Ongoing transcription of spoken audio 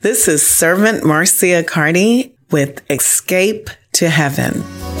This is Servant Marcia Cardi with Escape to Heaven.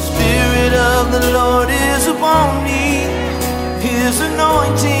 Spirit of the Lord is upon me. His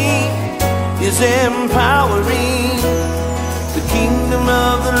anointing is empowering. The kingdom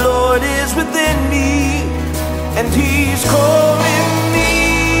of the Lord is within me, and He's calling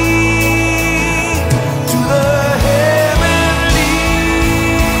me to the heavenly.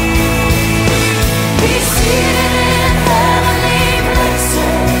 He's seated in heavenly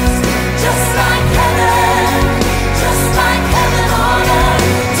places, just like heaven on earth,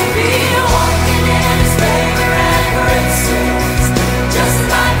 to be walking in His favor and graces, just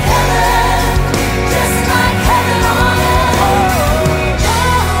like heaven on earth.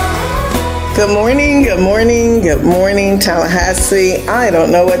 Good morning, Tallahassee. I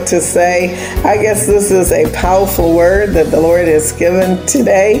don't know what to say. I guess this is a powerful word that the Lord has given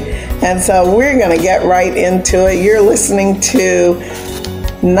today. And so we're going to get right into it. You're listening to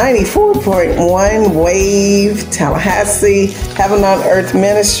 94.1 Wave, Tallahassee, Heaven on Earth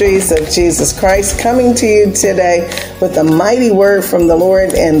Ministries of Jesus Christ, coming to you today with a mighty word from the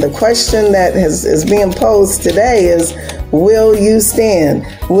Lord. And the question that is being posed today is, will you stand?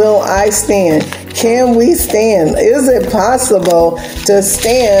 Will I stand? Can we stand? Is it possible to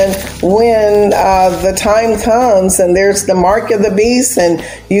stand when the time comes and there's the mark of the beast and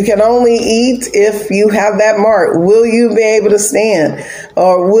you can only eat if you have that mark? Will you be able to stand?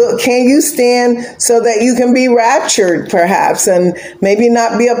 Or can you stand so that you can be raptured perhaps and maybe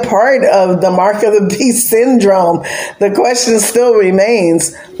not be a part of the mark of the beast syndrome? The question still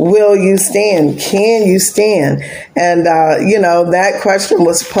remains, will you stand? Can you stand? And, that question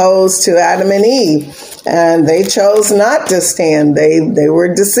was posed to Adam and Eve, and they chose not to stand. They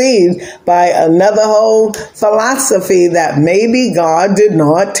were deceived by another whole philosophy that maybe God did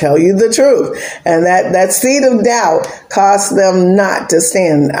not tell you the truth. And that seed of doubt caused them not to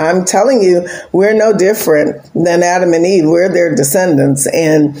stand. I'm telling you, we're no different than Adam and Eve. We're their descendants.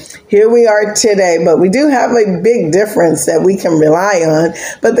 And here we are today, but we do have a big difference that we can rely on.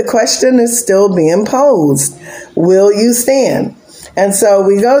 But the question is still being posed. Will you stand? And so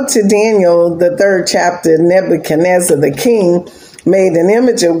we go to Daniel, the 3rd chapter. Nebuchadnezzar, the king, made an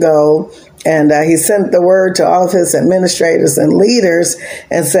image of gold, and he sent the word to all of his administrators and leaders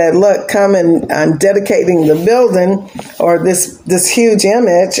and said, look, come and I'm dedicating the building or this huge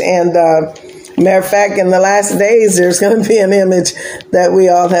image. And matter of fact, in the last days, there's going to be an image that we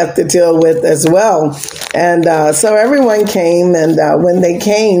all have to deal with as well. And so everyone came, and when they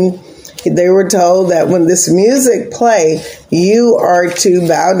came, they were told that when this music play, you are to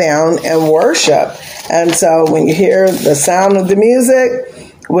bow down and worship. And so when you hear the sound of the music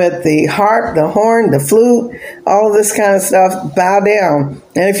with the harp, the horn, the flute, all of this kind of stuff, bow down.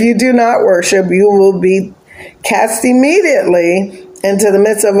 And if you do not worship, you will be cast immediately into the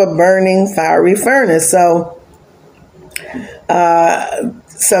midst of a burning fiery furnace. So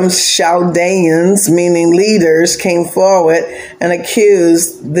some Chaldeans, meaning leaders, came forward and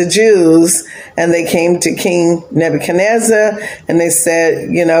accused the Jews, and they came to King Nebuchadnezzar, and they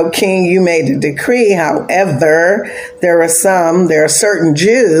said, King, you made a decree. However, there are certain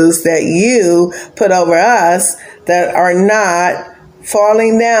Jews that you put over us that are not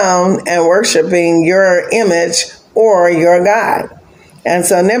falling down and worshiping your image or your God. And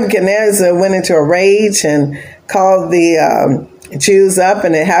so Nebuchadnezzar went into a rage and called the Jews up,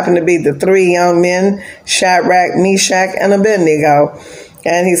 and it happened to be the 3 young men, Shadrach, Meshach, and Abednego.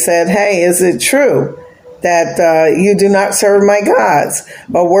 And he said, hey, is it true that you do not serve my gods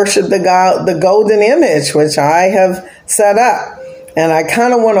or worship the golden image which I have set up? And I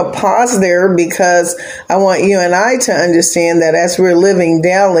kind of want to pause there because I want you and I to understand that as we're living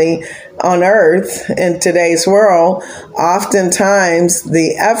daily on earth in today's world, oftentimes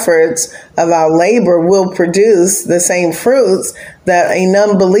the efforts of our labor will produce the same fruits that a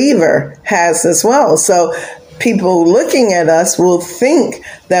non-believer has as well. So people looking at us will think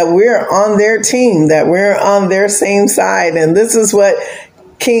that we're on their team, that we're on their same side. And this is what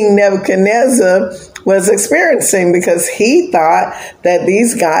King Nebuchadnezzar was experiencing, because he thought that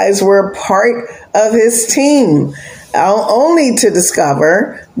these guys were part of his team, only to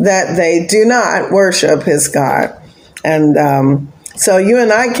discover that they do not worship his God. And so you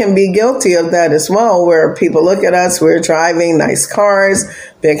and I can be guilty of that as well, where people look at us, we're driving nice cars,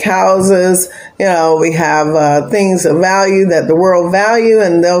 big houses, we have things of value that the world value,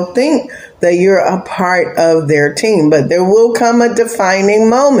 and they'll think that you're a part of their team. But there will come a defining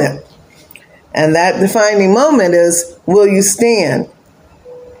moment. And that defining moment is, will you stand?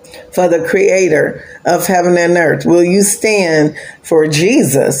 for the creator of heaven and earth? Will you stand for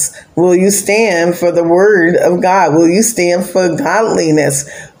Jesus? Will you stand for the word of God? Will you stand for godliness?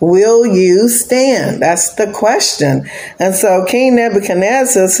 Will you stand? That's the question. And so King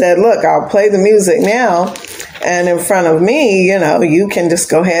Nebuchadnezzar said, look, I'll play the music now. And in front of me, you can just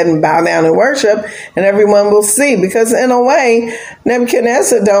go ahead and bow down and worship, and everyone will see. Because in a way,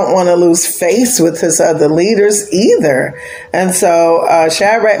 Nebuchadnezzar don't want to lose face with his other leaders either. And so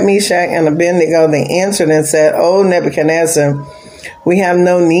Shadrach, Meshach, and Abednego, they answered and said, "Oh, Nebuchadnezzar, we have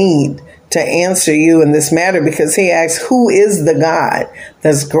no need to answer you in this matter," because he asked, who is the God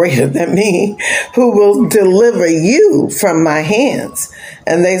that's greater than me, who will deliver you from my hands?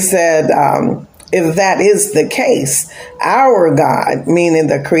 And they said, if that is the case, our God, meaning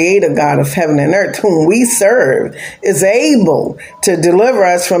the creator God of heaven and earth, whom we serve, is able to deliver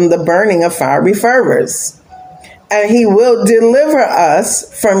us from the burning of fiery furnace. And he will deliver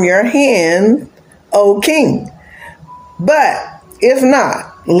us from your hand, O king. But if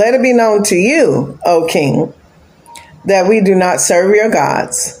not, let it be known to you, O king, that we do not serve your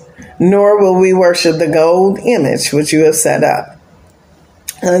gods, nor will we worship the gold image which you have set up.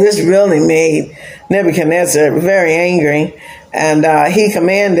 This really made Nebuchadnezzar very angry, and he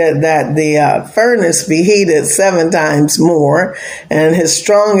commanded that the furnace be heated 7 times more, and his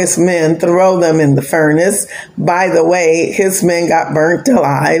strongest men throw them in the furnace. By the way, his men got burnt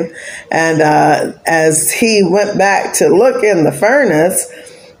alive, and as he went back to look in the furnace,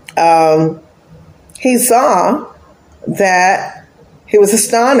 he saw that he was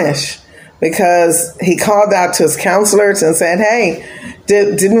astonished, because he called out to his counselors and said, hey,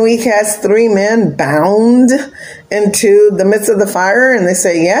 didn't we cast 3 men bound into the midst of the fire? And they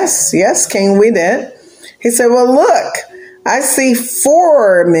say, yes, king, we did. He said, well, look, I see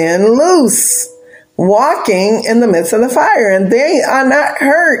 4 men loose walking in the midst of the fire, and they are not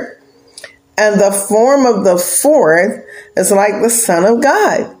hurt. And the form of the 4th is like the Son of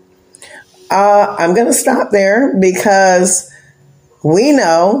God. I'm going to stop there, because we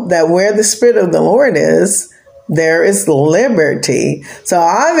know that where the Spirit of the Lord is, there is liberty. So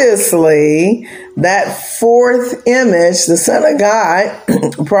obviously, that 4th image, the Son of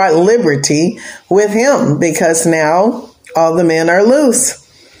God, brought liberty with him, because now all the men are loose.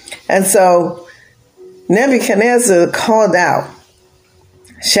 And so Nebuchadnezzar called out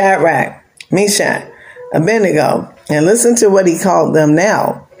Shadrach, Meshach, Abednego, and listen to what he called them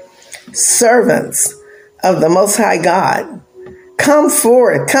now: servants of the Most High God. Come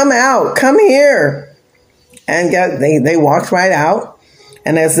forth, come out, come here. And they walked right out.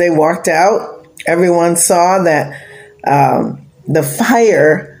 And as they walked out, everyone saw that the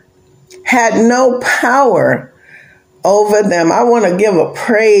fire had no power over them. I want to give a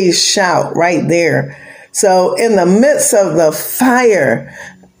praise shout right there. So in the midst of the fire,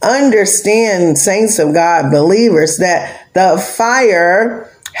 understand, saints of God, believers, that the fire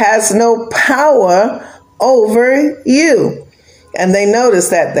has no power over you. And they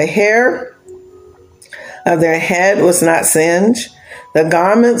noticed that the hair of their head was not singed, the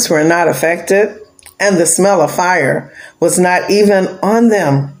garments were not affected, and the smell of fire was not even on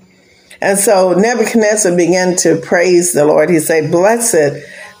them. And so Nebuchadnezzar began to praise the Lord. He said, blessed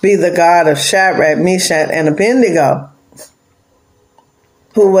be the God of Shadrach, Meshach, and Abednego,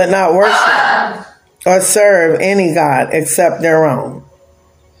 who would not worship or serve any God except their own.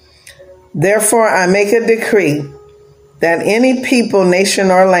 Therefore, I make a decree that any people,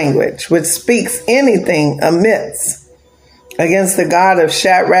 nation, or language which speaks anything amiss against the God of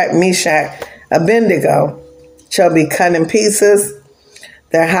Shadrach, Meshach, Abednego shall be cut in pieces.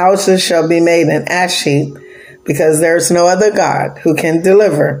 Their houses shall be made an ash heap, because there is no other God who can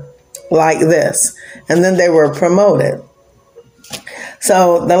deliver like this. And then they were promoted.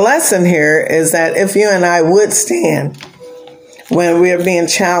 So the lesson here is that if you and I would stand when we are being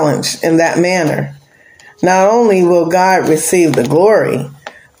challenged in that manner, not only will God receive the glory,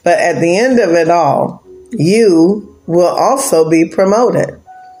 but at the end of it all, you will also be promoted.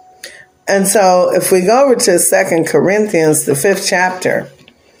 And so if we go over to 2 Corinthians, the 5th chapter,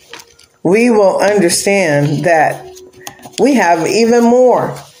 we will understand that we have even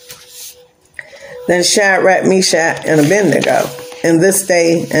more than Shadrach, Meshach, and Abednego in this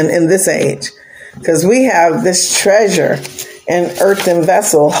day and in this age. Because we have this treasure in earthen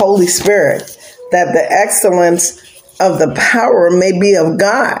vessel, Holy Spirit, that the excellence of the power may be of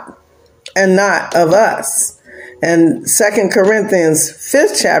God and not of us. And 2 Corinthians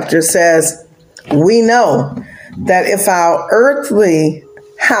 5th chapter says, we know that if our earthly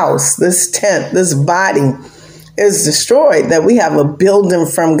house, this tent, this body is destroyed, that we have a building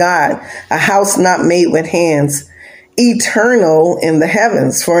from God, a house not made with hands, eternal in the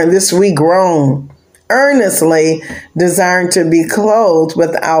heavens. For in this we groan, earnestly desiring to be clothed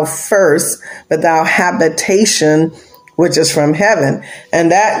with our habitation, which is from heaven.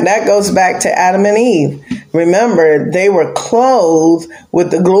 And that goes back to Adam and Eve. Remember, they were clothed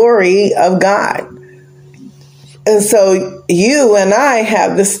with the glory of God. And so you and I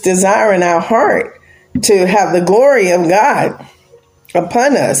have this desire in our heart to have the glory of God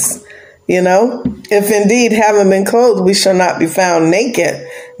upon us. If indeed having been clothed, we shall not be found naked,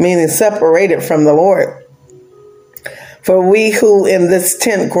 meaning separated from the Lord. For we who in this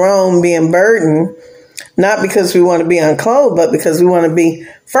tent groan, being burdened, not because we want to be unclothed, but because we want to be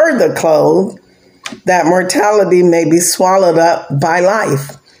further clothed, that mortality may be swallowed up by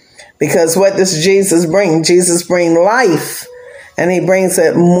life. Because what does Jesus bring? Jesus brings life, and he brings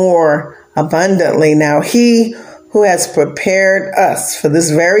it more abundantly. Now, he who has prepared us for this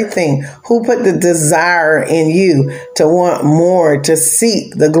very thing, who put the desire in you to want more, to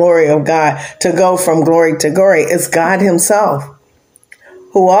seek the glory of God, to go from glory to glory, is God himself,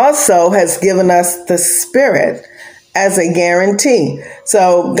 who also has given us the Spirit as a guarantee.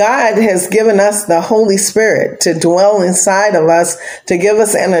 So God has given us the Holy Spirit to dwell inside of us, to give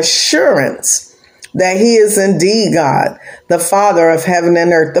us an assurance that he is indeed God, the Father of heaven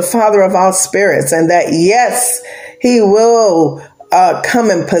and earth, the Father of all spirits, and that, yes, he will come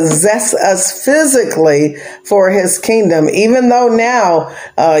and possess us physically for his kingdom, even though now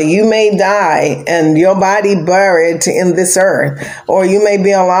you may die and your body buried in this earth, or you may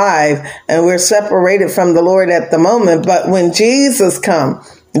be alive and we're separated from the Lord at the moment. But when Jesus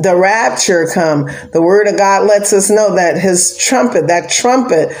comes, the rapture come, the word of God lets us know that that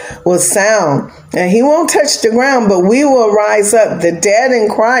trumpet will sound, and he won't touch the ground, but we will rise up. The dead in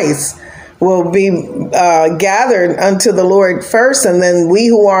Christ will be gathered unto the Lord first, and then we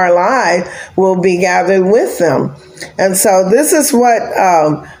who are alive will be gathered with them. And so this is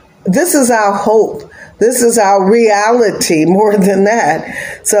this is our hope. This is our reality more than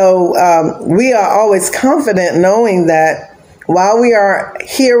that. So we are always confident knowing that while we are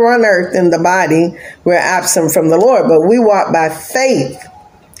here on earth in the body, we're absent from the Lord, but we walk by faith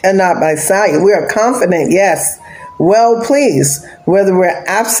and not by sight. We are confident, yes, well pleased, whether we're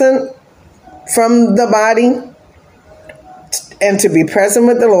absent from the body and to be present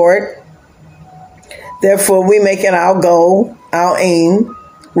with the Lord. Therefore, we make it our goal, our aim,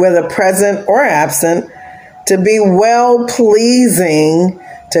 whether present or absent, to be well pleasing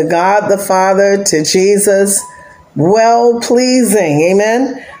to God the Father, to Jesus, well pleasing.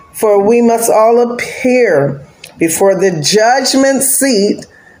 Amen. For we must all appear before the judgment seat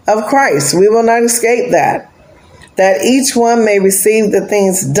of Christ. We will not escape that each one may receive the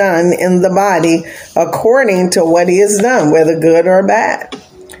things done in the body according to what he has done, whether good or bad.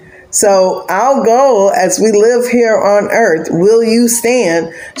 So our goal as we live here on earth, will you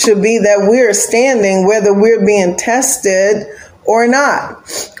stand, should be that we're standing whether we're being tested or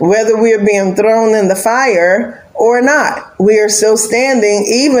not, whether we're being thrown in the fire or not. We are still standing,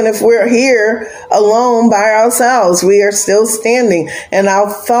 even if we're here alone by ourselves. We are still standing, and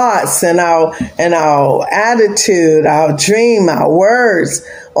our thoughts and our attitude, our dream, our words,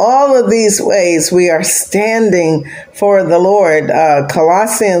 all of these ways we are standing for the Lord.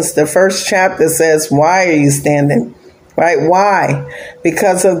 Colossians, the first chapter says, why are you standing? Right? Why?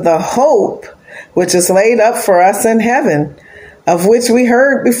 Because of the hope which is laid up for us in heaven, of which we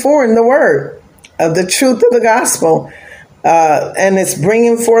heard before in the word, of the truth of the gospel, and it's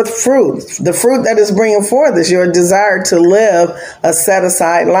bringing forth fruit. The fruit that is bringing forth is your desire to live a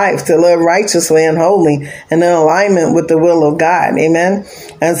set-aside life, to live righteously and holy and in alignment with the will of God. Amen.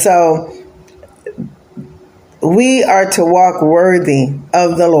 And so we are to walk worthy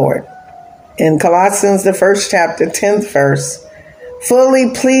of the Lord. In Colossians, the first chapter, 10th verse,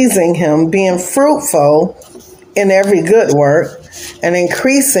 fully pleasing him, being fruitful in every good work, and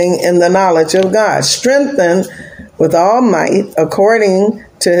increasing in the knowledge of God, strengthened with all might according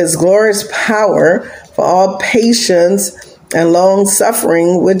to his glorious power, for all patience and long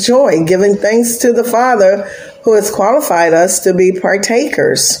suffering with joy, giving thanks to the Father who has qualified us to be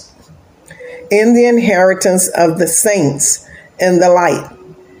partakers in the inheritance of the saints in the light.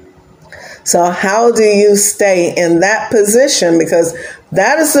 So how do you stay in that position? Because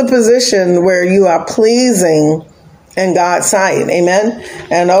that is the position where you are pleasing in God's sight. Amen.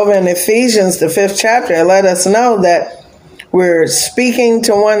 And over in Ephesians, the 5th chapter, it let us know that we're speaking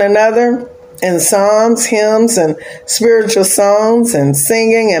to one another in psalms, hymns, and spiritual songs, and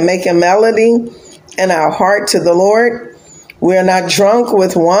singing and making melody in our heart to the Lord. We're not drunk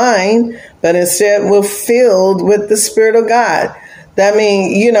with wine, but instead we're filled with the Spirit of God. That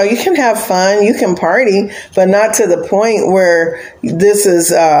means, you can have fun, you can party, but not to the point where this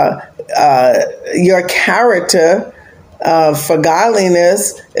is your character for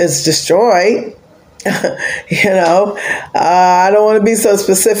godliness is destroyed. I don't want to be so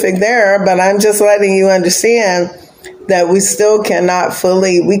specific there, but I'm just letting you understand that we still cannot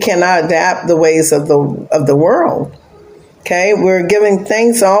adapt the ways of the world. Okay, we're giving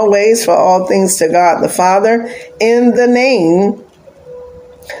thanks always for all things to God the Father in the name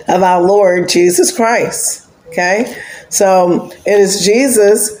of our Lord Jesus Christ. Okay, so it is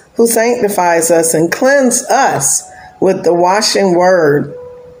Jesus who sanctifies us and cleanses us with the washing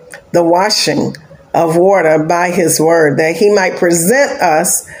of water by his word, that he might present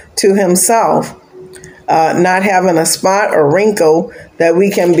us to himself, not having a spot or wrinkle, that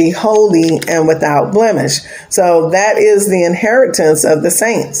we can be holy and without blemish. So that is the inheritance of the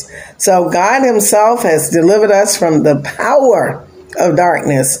saints. So God himself has delivered us from the power of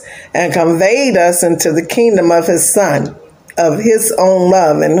darkness and conveyed us into the kingdom of his Son, of his own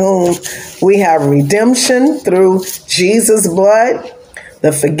love, in whom we have redemption through Jesus' blood,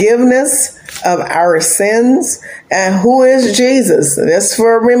 the forgiveness of our sins. And who is Jesus? Just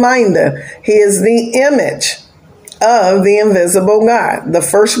for a reminder, he is the image of the invisible God, the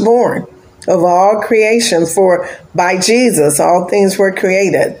firstborn of all creation. For by Jesus all things were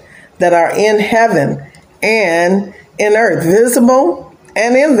created that are in heaven and in earth, visible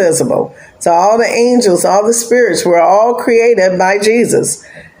and invisible. So all the angels, all the spirits were all created by Jesus,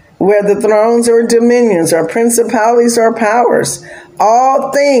 whether thrones or dominions or principalities or powers.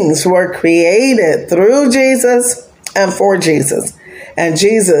 All things were created through Jesus and for Jesus. And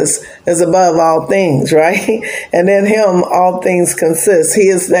Jesus is above all things, right? And in him all things consist. He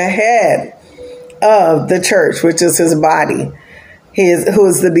is the head of the church, which is his body. Who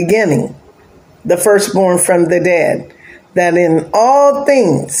is the beginning, the firstborn from the dead, that in all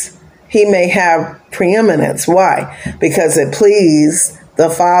things he may have preeminence. Why? Because it pleased the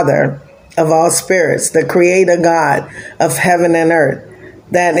Father of all spirits, the creator God of heaven and earth,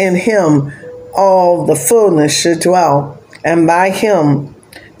 that in him all the fullness should dwell, and by him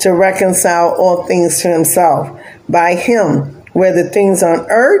to reconcile all things to himself, by him whether things on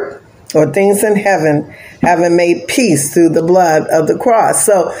earth or things in heaven, having made peace through the blood of the cross.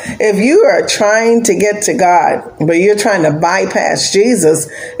 So if you are trying to get to God, but you're trying to bypass Jesus,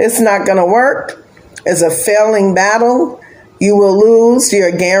 it's not going to work. It's a failing battle. You will lose.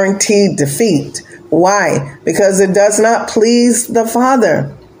 You're guaranteed defeat. Why? Because it does not please the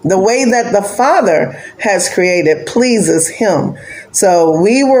Father. The way that the Father has created pleases him. So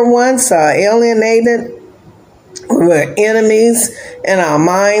we were once alienated. We were enemies in our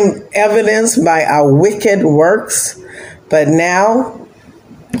mind, evidenced by our wicked works. But now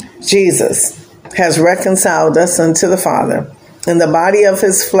Jesus has reconciled us unto the Father in the body of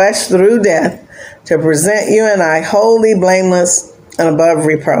his flesh through death, to present you and I holy, blameless, and above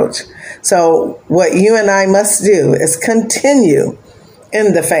reproach. So what you and I must do is continue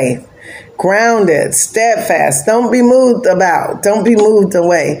in the faith, grounded, steadfast. Don't be moved about. Don't be moved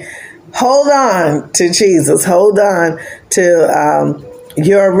away. Hold on to Jesus. Hold on to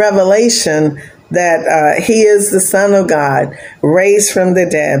your revelation that he is the Son of God, raised from the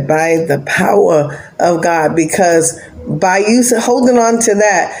dead by the power of God. Because by you holding on to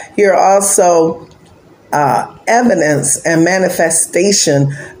that, you're also evidence and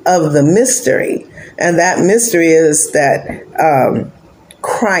manifestation of the mystery. And that mystery is that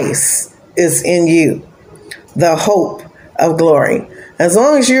Christ is in you, the hope of glory. As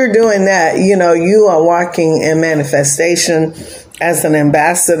long as you're doing that, you are walking in manifestation as an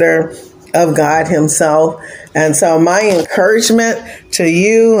ambassador of God himself. And so my encouragement to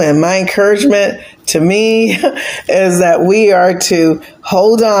you and my encouragement to me is that we are to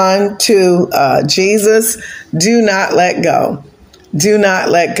hold on to Jesus. Do not let go. Do not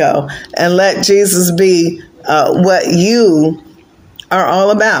let go. And let Jesus be what you are all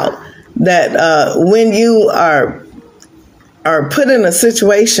about. That when you are put in a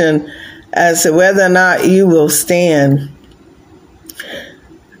situation as to whether or not you will stand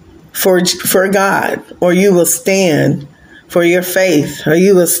for God, or you will stand for your faith, or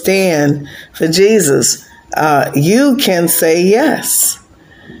you will stand for Jesus, you can say yes.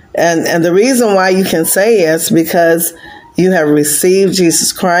 And the reason why you can say yes, because you have received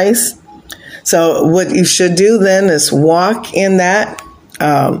Jesus Christ. So what you should do then is walk in that,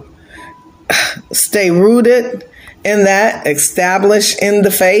 stay rooted in that, established in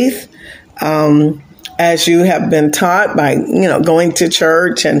the faith, as you have been taught by, going to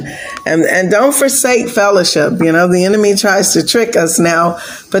church, and don't forsake fellowship. The enemy tries to trick us now,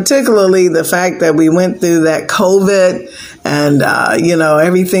 particularly the fact that we went through that COVID and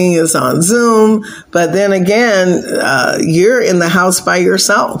everything is on Zoom. But then again, you're in the house by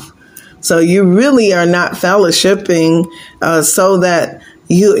yourself. So you really are not fellowshipping so that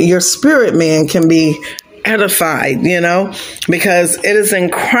your spirit man can be edified, because it is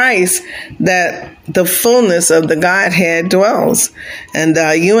in Christ that the fullness of the Godhead dwells. And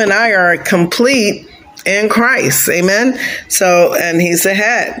you and I are complete in Christ. Amen. So, and he's the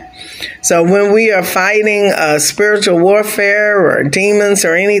head. So when we are fighting spiritual warfare or demons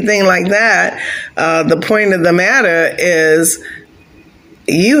or anything like that, the point of the matter is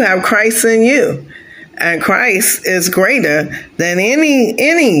you have Christ in you. And Christ is greater than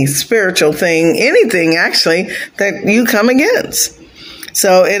any spiritual thing, anything actually that you come against.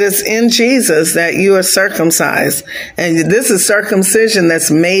 So it is in Jesus that you are circumcised. And this is circumcision that's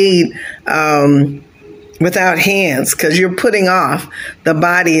made without hands, because you're putting off the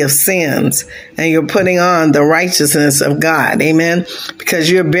body of sins and you're putting on the righteousness of God. Amen. Because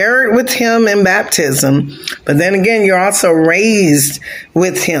you're buried with him in baptism. But then again, you're also raised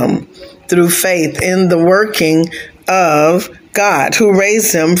with him through faith in the working of God who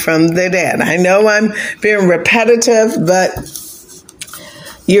raised him from the dead. I know I'm being repetitive, but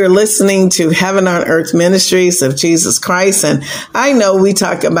you're listening to Heaven on Earth Ministries of Jesus Christ. And I know we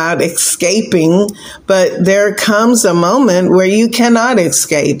talk about escaping, but there comes a moment where you cannot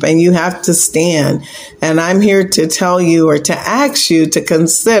escape and you have to stand. And I'm here to tell you, or to ask you to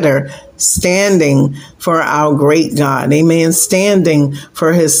consider standing for our great God. Amen. Standing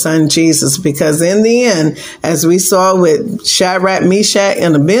for his son, Jesus, because in the end, as we saw with Shadrach, Meshach,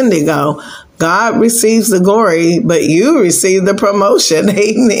 and Abednego, God receives the glory, but you receive the promotion.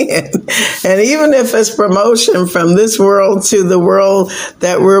 Amen. And even if it's promotion from this world to the world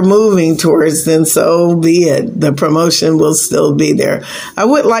that we're moving towards, then so be it. The promotion will still be there. I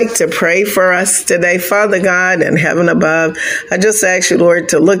would like to pray for us today. Father God in heaven above, I just ask you, Lord,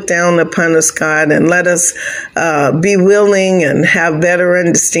 to look down upon us, God, and let us be willing and have better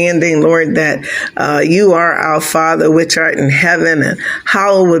understanding, Lord, that you are our Father which art in heaven, and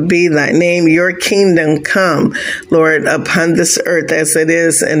hallowed be thy name. Your kingdom come, Lord, upon this earth as it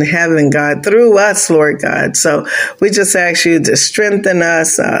is in heaven, God, through us, Lord God. So we just ask you to strengthen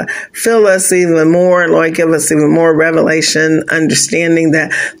us, fill us even more, Lord, give us even more revelation, understanding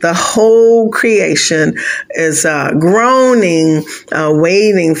that the whole creation is groaning,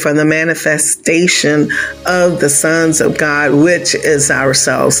 waiting for the manifestation of the sons of God, which is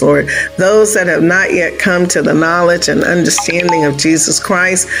ourselves, Lord. Those that have not yet come to the knowledge and understanding of Jesus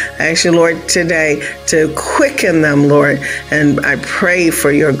Christ, I ask you, Lord, today to quicken them, Lord. And I pray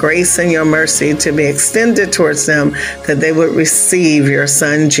for your grace and your mercy to be extended towards them, that they would receive your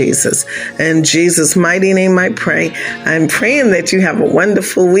son, Jesus. In Jesus' mighty name I pray. I'm praying that you have a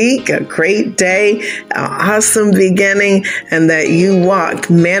wonderful week, a great day, an awesome beginning, and that you walk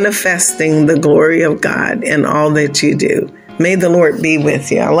manifesting the glory of God in all that you do. May the Lord be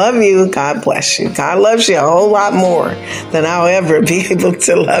with you. I love you. God bless you. God loves you a whole lot more than I'll ever be able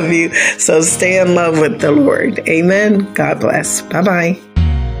to love you. So stay in love with the Lord. Amen. God bless. Bye-bye.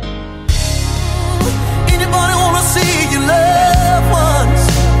 Anybody want to see your loved ones?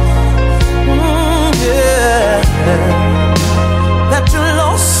 Yeah.